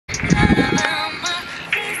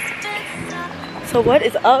So what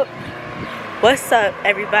is up? What's up,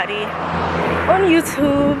 everybody? On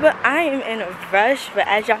YouTube, I am in a rush, but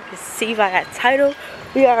as y'all can see by that title,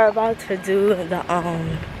 we are about to do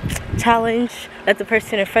the challenge that the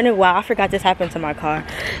person in front of. Wow, I forgot this happened to my car.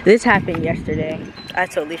 This happened yesterday. I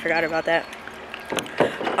totally forgot about that.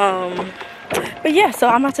 But yeah, so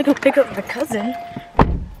I'm about to go pick up my cousin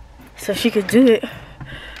so she could do it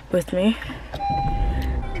with me.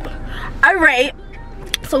 All right,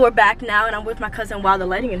 so we're back now, and I'm with my cousin. Wow, the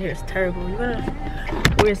lighting in here is terrible. You gonna?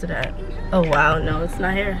 Where's it at? Oh wow, no, it's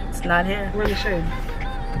not here. It's not here. We're in the shade.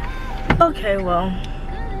 Okay, well,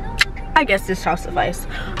 I guess this shall suffice.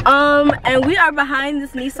 And we are behind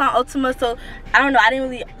this Nissan Altima. So I don't know. I didn't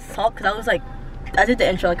really talk because I was like, I did the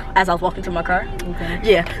intro like as I was walking to my car. Okay.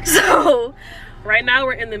 Yeah. So right now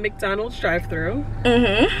we're in the McDonald's drive-thru,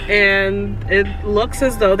 and it looks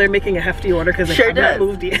as though they're making a hefty order because they haven't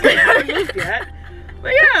moved yet. They haven't moved yet.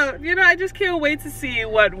 But yeah, you know, I just can't wait to see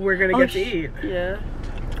what we're gonna get to eat. Yeah.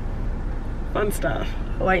 Fun stuff.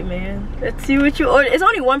 White man. Let's see what you order. It's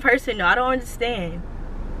only one person though. I don't understand.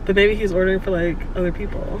 But maybe he's ordering for like other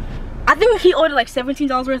people. I think he ordered like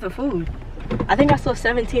 $17 worth of food. I think I saw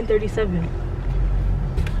 $17.37.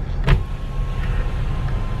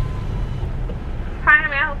 Hi,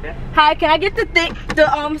 may I help you? Hi, can I get the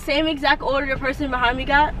same exact order the person behind me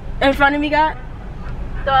got? In front of me got?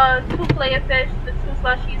 The 2 filet of fish, the 2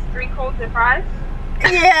 slushies, 3 cones and fries.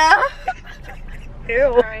 Yeah. Ew.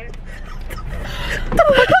 Alright.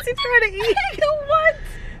 What's he trying to eat? What?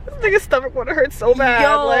 This nigga's stomach wanna hurt so bad.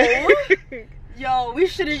 Yo, like. yo, we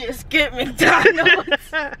should have just skipped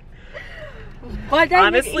McDonald's.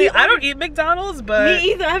 Honestly, I don't eat McDonald's, but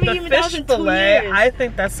me either. I haven't eaten McDonald's in 2 years. I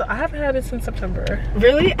think that's. I haven't had it since September.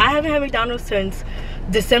 Really? I haven't had McDonald's since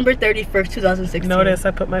December 31st, 2016. Notice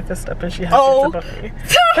I put my fist up and she has it above me.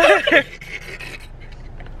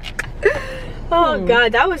 Oh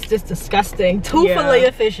god, that was just disgusting. 2 filet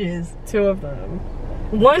of fishes. 2 of them.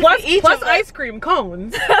 One plus, for each plus of ice cream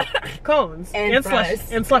cones. Cones and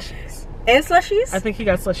slushies. And slushies. And slushies? I think he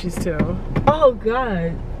got slushies too. Oh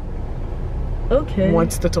god. Okay.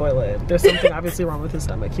 Wants the toilet. There's something obviously wrong with his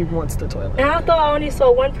stomach. He wants the toilet. And I thought I only saw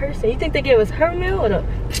one person. You think they gave us her meal or the?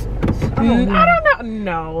 I don't know.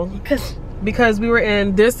 No. Because we were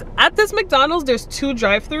in this at this McDonald's. There's 2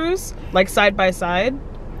 drive-thrus like side by side.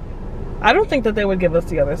 I don't think that they would give us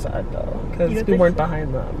the other side though, because we weren't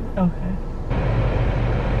behind them. Okay.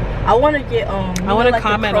 I want to get I want to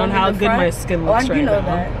comment on how good my skin looks right now.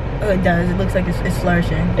 That. Oh, it does. It looks like it's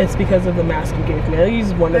flourishing. It's because of the mask you gave me. I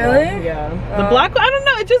used one of them. Yeah. The black one, I don't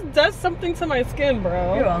know. It just does something to my skin,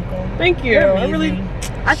 bro. You're welcome. Thank you.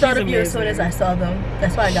 I thought of you as soon as I saw them.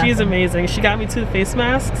 That's why I got them. She's amazing. She got me 2 face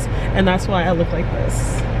masks, and that's why I look like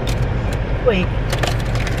this. Wait.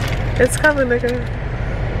 It's coming, nigga.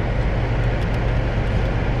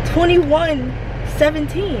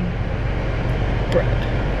 21.17. Bread.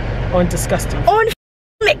 On disgusting. On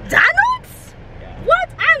McDonald's? Yeah. What?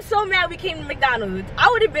 I'm so mad we came to McDonald's. I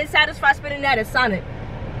would have been satisfied spending that at Sonic,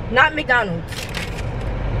 not McDonald's.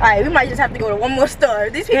 Alright, we might just have to go to one more store.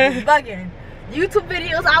 These people bugging. YouTube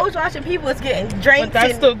videos I was watching, people was getting drank.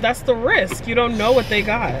 But that's the risk. You don't know what they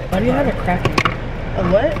got. Why do you have a cracky? A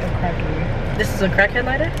what? A cracky. This is a crackhead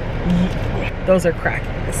lighter? Yeah. Those are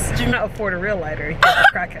crackies. Do you not afford a real lighter? You get a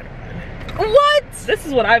crackhead one. What? This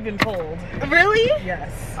is what I've been told. Really?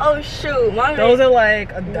 Yes. Oh shoot. Those are like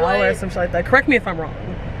 $1 or something like that. Correct me if I'm wrong.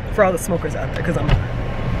 For all the smokers out there, because I'm not.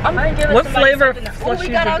 What flavor of slushies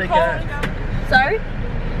did they get? Sorry?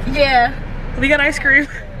 Yeah. We got ice cream.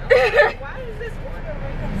 Why is this water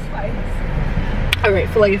like spice? Alright,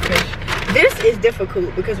 filet of fish. This is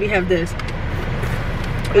difficult because we have this.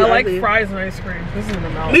 I like fries and ice cream. This is in the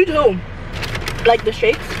mouth. Me too. Like the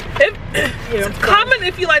shakes? It's common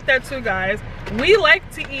if you like that too, guys. We like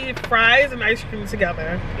to eat fries and ice cream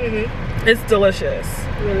together. It's delicious.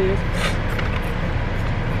 It really is.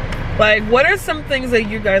 Like, what are some things that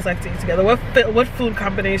you guys like to eat together? What food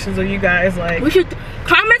combinations are you guys like? We should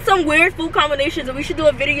comment some weird food combinations, and we should do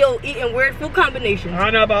a video eating weird food combinations. I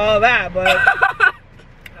don't know about all that, but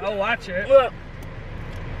I'll watch it. Look.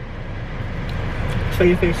 Show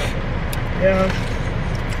your face. Yeah.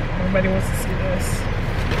 Everybody wants to see this.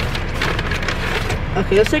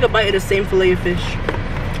 Okay, let's take a bite of the same filet of fish.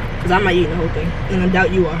 Because I'm not eating the whole thing. And I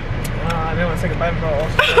doubt you are. I didn't want to take a bite of all.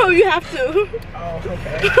 Oh, you have to. Oh,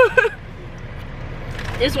 okay.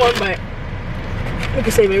 Just one bite. We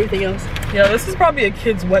can save everything else. Yeah, this is probably a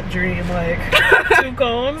kid's wet dream. Like, 2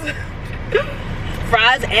 cones.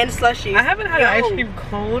 Fries and slushies. I haven't had an ice cream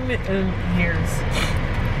cone in years.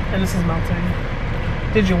 And this is melting.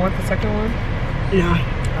 Did you want the second one? No. I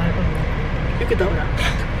don't know. You could throw it out.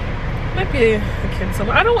 Might be a kid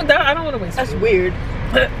somewhere. I don't want that. I don't want to waste That's food. weird.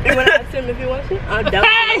 You want to ask him if he wants it? I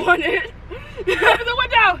definitely want it. Open the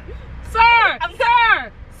window! Sir!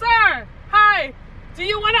 Sir! Sir! Hi! Do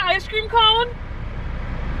you want an ice cream cone?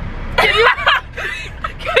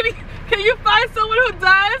 Can you find someone who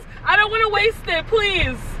does? I don't want to waste it,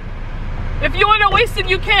 please. If you want to waste it,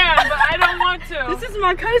 you can, but I don't want to. This is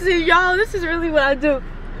my cousin, y'all. This is really what I do.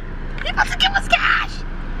 He about to give us cash.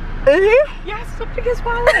 Yes, look at his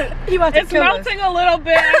wallet. He about to It's kill melting a little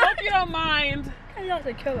bit. I hope you don't mind. He about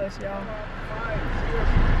to kill us, y'all.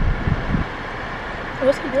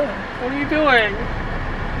 What's he doing? What are you doing?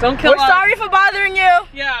 Don't kill us. We're sorry for bothering you.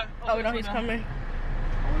 Yeah. Oh no, he's coming. I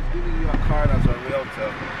was giving you a card as a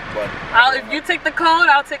realtor, but If you take the cone,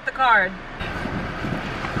 I'll take the card.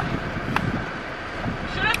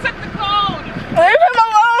 Should have took the cone. Leave him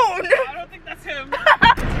alone. I don't think that's him.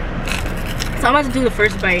 So I'm about to do the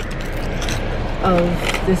first bite of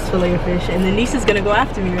this fillet of fish, and the niece is gonna go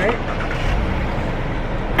after me, right?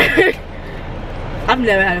 I've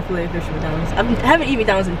never had a fillet of fish from McDonald's. I haven't eaten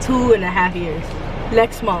McDonald's in 2.5 years.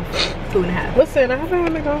 Next month, 2.5. Listen, I haven't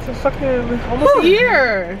had McDonald's in fucking almost a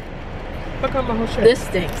year. Fuck on my whole shit. This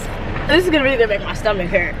stinks. This is gonna really make my stomach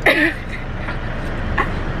hurt.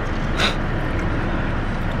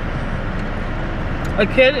 A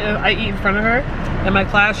kid, I eat in front of her in my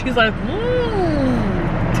class, she's like,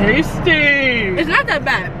 tasty. It's not that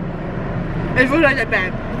bad. It's really not that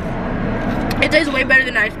bad. It tastes way better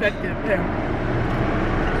than I expected. Yeah.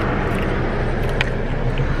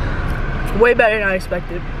 Way better than I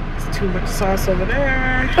expected. There's too much sauce over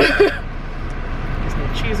there. There's no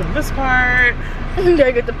cheese on this part. Did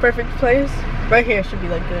I get the perfect place? Right here should be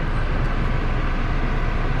like good.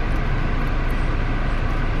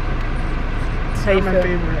 That's how you my feel.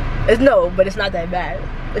 favorite. It's no, but it's not that bad.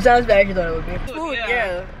 It's not as bad as you thought it would be. Food,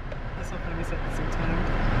 yeah. That's so funny we said at the same time.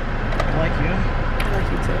 I like you. I like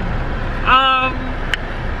you too.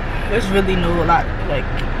 There's really no lot, like,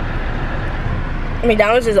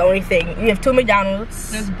 McDonald's is the only thing. You have 2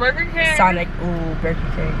 McDonald's. There's Burger King. Sonic, ooh, Burger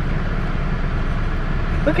King.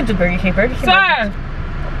 Look at the Burger King. Burger King. Sir,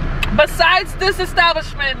 besides this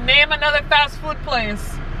establishment, name another fast food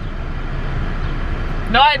place.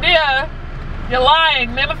 No idea. You're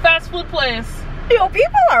lying. Name a fast food place. Yo,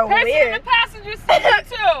 people are Person in weird. the passenger seat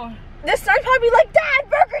too. This son probably like, Dad,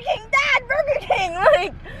 Burger King, Dad, Burger King.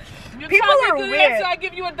 Like, You people tell me are to do weird. this, so I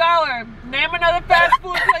give you $1. Name another fast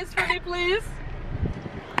food place for me, please.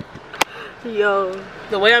 Yo.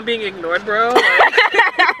 The way I'm being ignored, bro.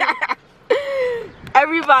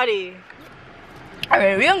 Everybody.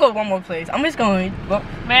 Alright, we're gonna go one more place. I'm just going. Well,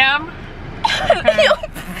 Ma'am.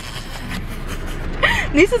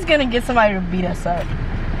 Nisa's gonna get somebody to beat us up.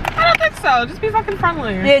 I don't think so. Just be fucking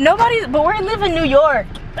friendly. Yeah, nobody's. But we live in New York.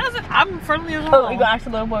 I'm friendly as well. Oh, you gonna ask the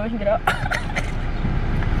little boy when he get up?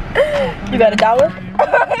 You got $1?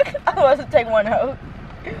 I was to take one out.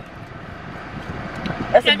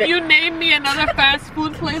 That's Can you name me another fast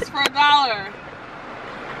food place for $1?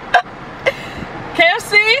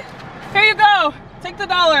 KFC? Here you go. Take the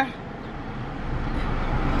 $1.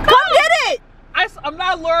 Come get it! I'm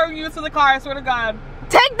not luring you to the car, I swear to God.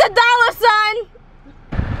 Take the $1, son!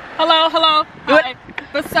 Hello, hello. What? Hi.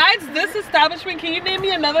 Besides this establishment, can you name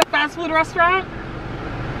me another fast food restaurant?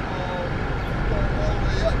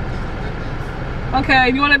 Okay,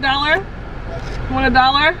 you want $1? You want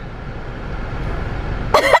 $1?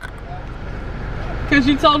 Because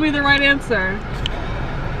you told me the right answer.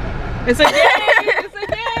 It's a game! It's a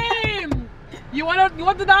game! You want the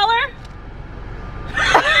 $1?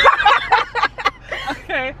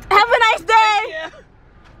 Okay. Have a nice day! Yeah.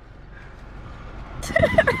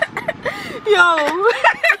 Yo!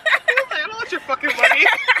 I don't want your fucking money.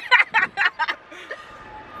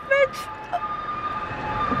 Bitch.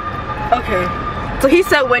 Okay. So he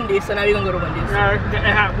said Wendy's, so now we're gonna go to Wendy's.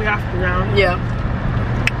 We have to now. Yeah.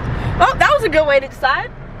 Well, that was a good way to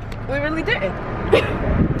decide. We really didn't.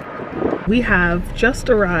 We have just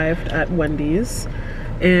arrived at Wendy's,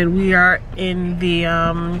 and we are in the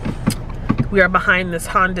we are behind this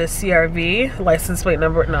Honda CR-V license plate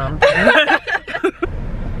number. No,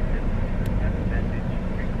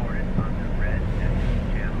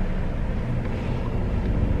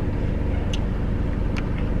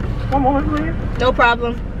 I'm one moment, please. No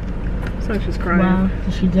problem. It's like she's crying. Wow,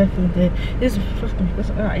 she definitely did. This is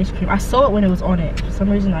ice cream. I saw it when it was on it. For some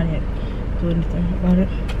reason, I didn't do anything about it.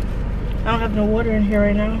 I don't have no water in here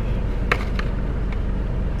right now.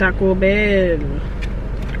 Taco Bell.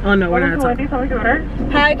 Oh no, we're not talking.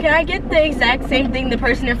 Hi, can I get the exact same thing the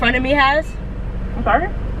person in front of me has? I'm sorry?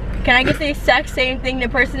 Can I get the exact same thing the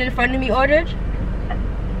person in front of me ordered?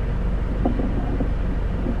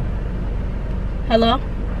 Hello?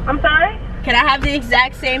 I'm sorry? Can I have the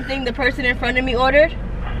exact same thing the person in front of me ordered?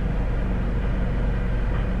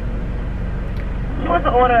 What's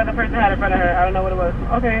the order the person had in front of her? I don't know what it was.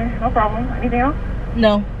 Okay, no problem. Anything else?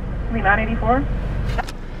 No. I mean, 984.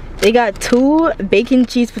 They got 2 bacon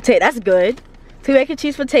cheese potatoes. That's good. 2 bacon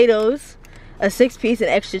cheese potatoes, a 6-piece, and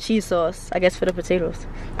extra cheese sauce. I guess for the potatoes.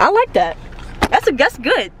 I like that. That's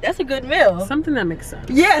good. That's a good meal. Something that makes sense.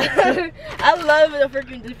 Yeah. I love the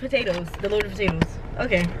freaking potatoes, the loaded potatoes.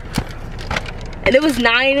 Okay. And it was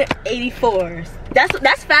 $9.84.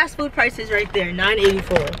 That's fast food prices right there.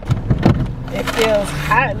 $9.84. It feels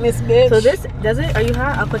hot in this bitch. So this does it? Are you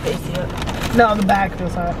hot? I'll put the AC up. No, the back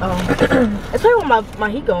feels hot. Oh. It's probably with my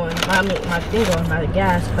heat going. My thing going, my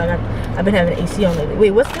gas. I've been having AC on lately.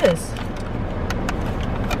 Wait, what's this?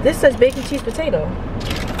 This says bacon cheese potato.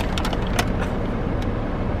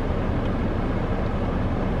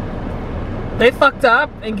 They fucked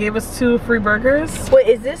up and gave us 2 free burgers. Wait,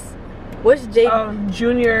 is this? What's J?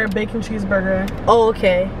 Junior bacon cheeseburger. Oh,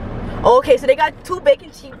 okay. Oh, okay, so they got 2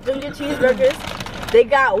 junior cheeseburgers. They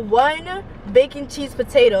got 1 bacon cheese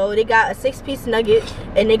potato. They got a 6-piece nugget,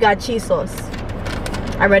 and they got cheese sauce.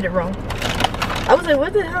 I read it wrong. I was like,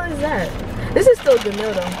 what the hell is that? This is still a good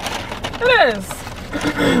meal though. It is.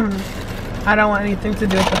 I don't want anything to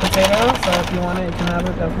do with the potato, so if you want it, you can have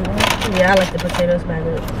it definitely. Yeah, I like the potatoes, man.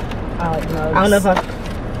 I like nugs. I don't know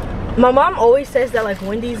if my mom always says that like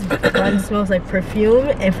Wendy's bun smells like perfume,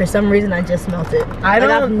 and for some reason I just smelt it.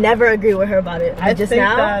 I've never agreed with her about it. I think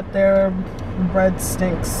that their bread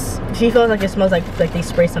stinks. She feels like it smells like they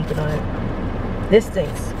spray something on it. This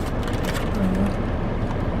stinks.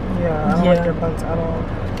 Yeah, I don't like their buns at all.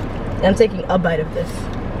 And I'm taking a bite of this.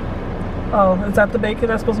 Oh, is that the bacon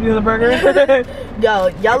that's supposed to be in the burger? Yo,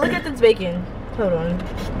 y'all look at this bacon. Hold on.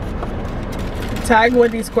 Tag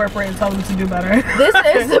Wendy's corporate and tell them to do better. This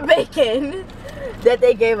is the bacon that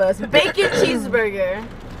they gave us. Bacon cheeseburger.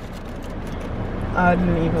 I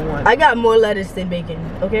didn't even want it. I got more lettuce than bacon,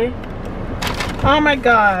 okay? Oh my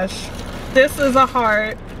gosh. This is a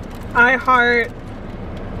heart. I heart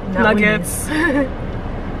Not nuggets.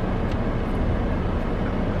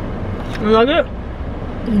 Nugget?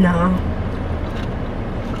 No.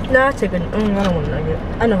 Nah, chicken. I don't want a nugget.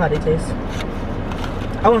 I know how they taste.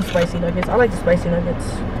 I want spicy nuggets. I like the spicy nuggets.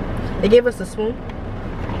 They gave us a spoon.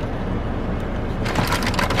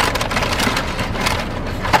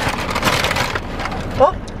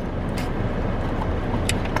 Oh!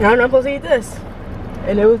 Now I'm not supposed to eat this.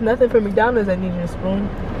 And there was nothing from McDonald's that needed a spoon.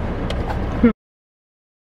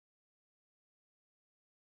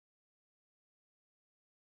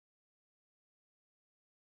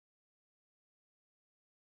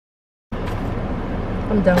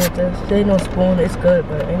 I'm done with this. There ain't no spoon. It's good,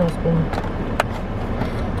 but ain't no spoon.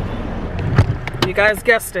 You guys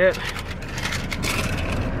guessed it.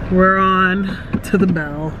 We're on to the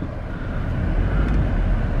Bell.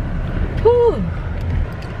 Whew.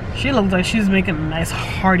 She looks like she's making a nice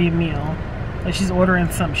hearty meal. Like she's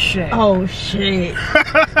ordering some shit. Oh shit.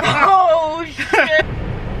 Oh shit.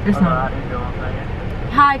 It's not.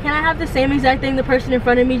 Hi, can I have the same exact thing the person in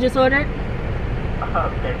front of me just ordered?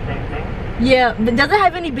 Okay, same thing? Yeah, but does it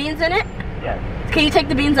have any beans in it? Yes. Can you take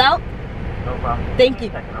the beans out? No problem. Thank you.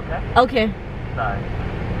 Second, okay? Okay. Sorry.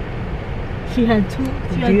 She had 2.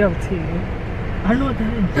 DLT. I don't know what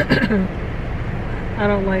that is. I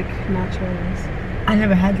don't like nachos. I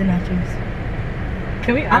never had the nachos.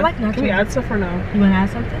 Can we add, I like nachos. Can we add stuff or no? You wanna add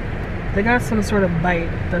something? They got some sort of bite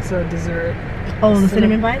that's a dessert. Oh, the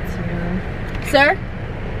cinnamon bites? Yeah. Sir?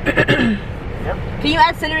 Yep. Can you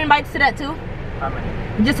add cinnamon bites to that too? How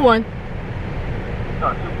many? Just 1.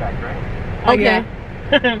 No, 2 pack, right? Okay.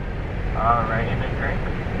 Yeah. Alright, and then drink?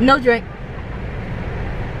 No drink.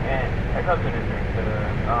 And it comes in a drink to the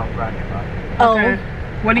brownie box. Oh. Okay.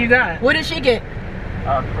 What do you got? What did she get?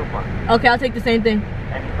 Fruit punch. Okay, I'll take the same thing.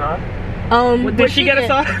 Any sauce? What, did she get a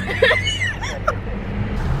sauce?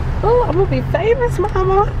 Oh, I'm gonna be famous,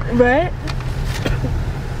 mama. Right?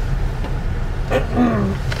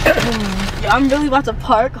 I'm really about to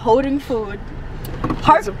park holding food.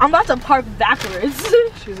 I'm about to park backwards.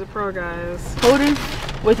 She's a pro, guys. Holding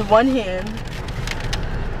with 1 hand.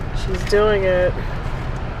 She's doing it.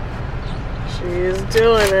 She's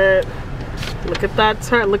doing it. Look at that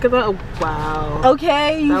turn. Look at that. Oh, wow.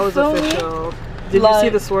 Okay, you that was feel official. Me? Did you see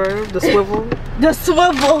the swerve? The swivel? The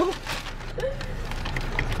swivel.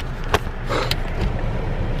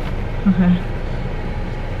 Okay.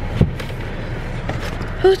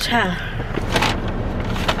 Oh, child.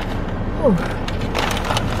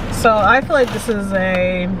 So I feel like this is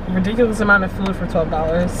a ridiculous amount of food for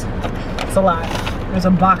 $12. It's a lot. There's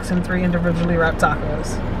a box and 3 individually wrapped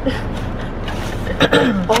tacos.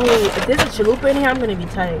 Oh, if there's a chalupa in here, I'm gonna be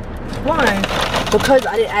tight. Why? Because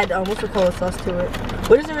I didn't add what's it called, sauce to it.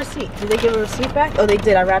 What is the receipt? Did they give a receipt back? Oh, they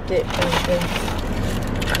did. I wrapped it.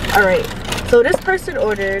 All right. So this person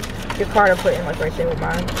ordered your card. I put in like right there with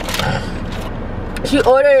mine. She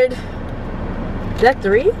ordered. Is that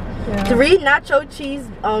 3? Yeah. 3 nacho cheese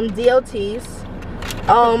DLTs.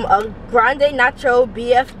 A grande nacho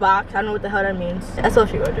BF box. I don't know what the hell that means. That's all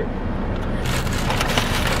she ordered.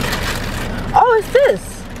 Oh, it's this.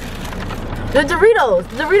 The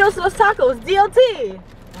Doritos Los Tacos DLT.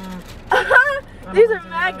 These are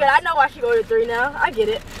mad good. I know why she ordered 3 now. I get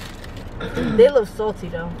it. They look salty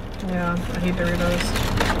though. Yeah, I hate Doritos.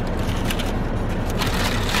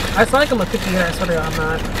 I feel like I'm a picky eater. I swear to God, I'm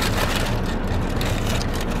not.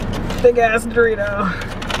 Big ass Dorito.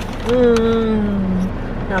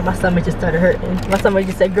 Now my stomach just started hurting. My stomach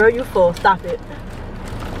just said, "Girl, you full. Stop it."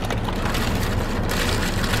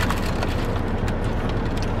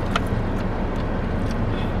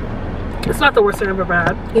 It's not the worst thing I've ever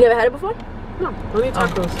had. You never had it before? No, only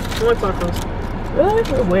tacos. I like tacos. Really?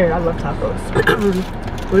 You're weird. I love tacos.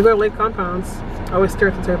 When we go to Lake Compounds, I always stare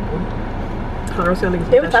at the table. I don't see anything.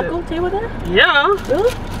 They have a taco table there? Yeah.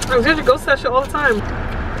 Really? I was to go to that shit all the time.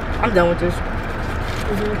 I'm done with this.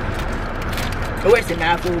 We're wasting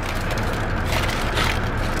mad food.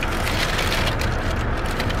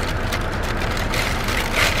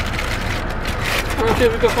 I don't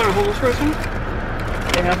think we can find a homeless person.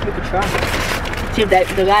 Yeah, we could try. See if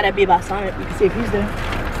the guy that be by Sonic, we can see if he's there.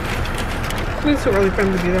 I think it's too early for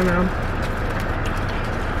him to be there now.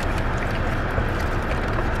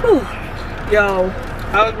 Whew. Yo,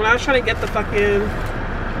 when I was trying to get the fucking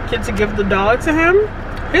kid to give the dog to him,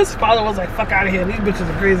 his father was like, "Fuck out of here! These bitches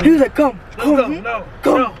are crazy." He was like, "Come,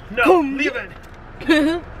 no, leave it."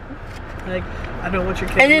 Like, I don't want your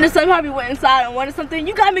kid. And then the son probably went inside and wanted something.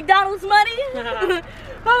 You got McDonald's money?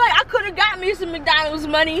 I'm like, I could have got me some McDonald's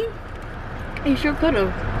money. He sure could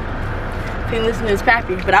have. He didn't listen to his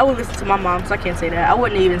pappy, but I would listen to my mom, so I can't say that. I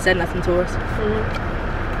wouldn't have even said nothing to us.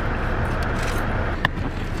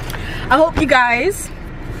 I hope you guys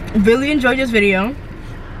really enjoyed this video,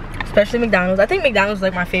 especially McDonald's. I think McDonald's is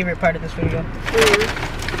like my favorite part of this video.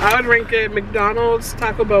 I would rank it McDonald's,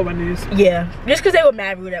 Taco Bell, Wendy's. Yeah, just because they were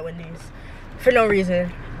mad rude at Wendy's for no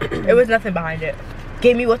reason. There was nothing behind it.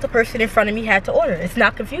 Gave me what the person in front of me had to order. It's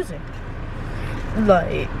not confusing.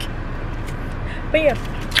 Like, but yeah.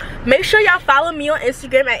 Make sure y'all follow me on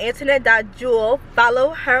Instagram at Antoinette.Jewel. Follow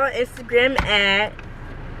her on Instagram at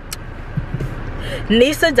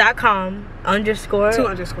Nisa.com _ 2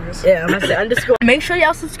 underscores. Yeah, I'm gonna say underscore. Make sure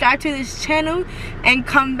y'all subscribe to this channel and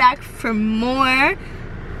come back for more.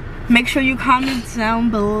 Make sure you comment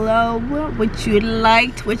down below what you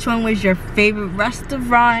liked, which one was your favorite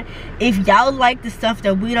restaurant. If y'all like the stuff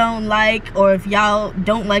that we don't like, or if y'all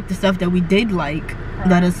don't like the stuff that we did like,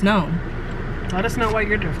 let us know. Let us know why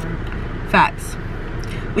you're different. Facts.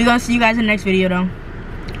 We're gonna see you guys in the next video though.